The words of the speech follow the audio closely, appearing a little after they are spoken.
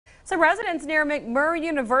So residents near McMurray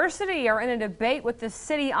University are in a debate with the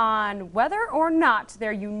city on whether or not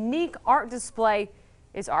their unique art display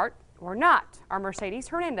is art or not. Our Mercedes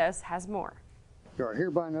Hernandez has more. You are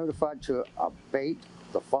hereby notified to abate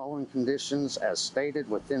the following conditions as stated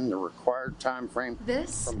within the required time frame.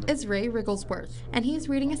 This is Ray Rigglesworth, and he's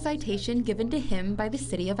reading a citation given to him by the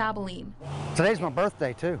city of Abilene. Today's my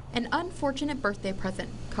birthday, too. An unfortunate birthday present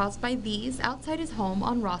caused by these outside his home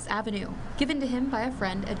on Ross Avenue, given to him by a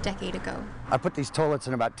friend a decade ago. I put these toilets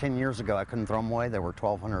in about 10 years ago. I couldn't throw them away. They were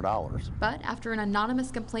 $1,200. But after an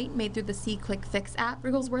anonymous complaint made through the C-Click Fix app,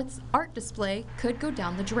 Rigglesworth's art display could go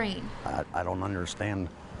down the drain. I don't understand.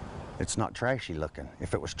 It's not trashy looking.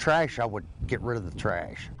 If it was trash, I would get rid of the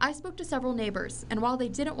trash. I spoke to several neighbors, and while they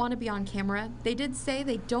didn't want to be on camera, they did say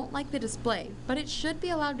they don't like the display, but it should be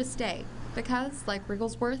allowed to stay because, like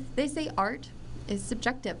Rigglesworth, they say art is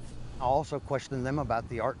subjective. I also questioned them about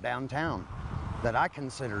the art downtown that I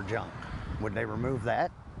consider junk. Would they remove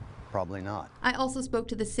that? Probably not. I also spoke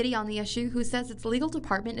to the city on the issue, who says its legal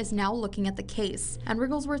department is now looking at the case, and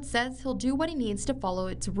Rigglesworth says he'll do what he needs to follow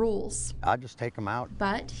its rules. I just take them out.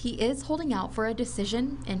 But he is holding out for a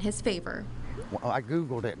decision in his favor. Well, I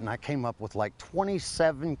Googled it and I came up with like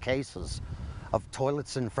 27 cases of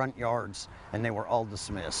toilets in front yards, and they were all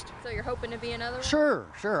dismissed. So you're hoping to be another one? Sure,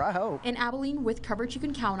 I hope. In Abilene, with coverage you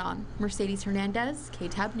can count on, Mercedes Hernandez,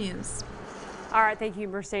 KTAB News. All right, thank you,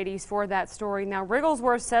 Mercedes, for that story. Now,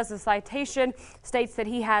 Rigglesworth says the citation states that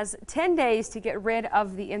he has 10 days to get rid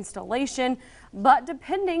of the installation, but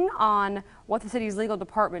depending on what the city's legal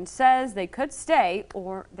department says, they could stay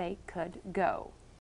or they could go.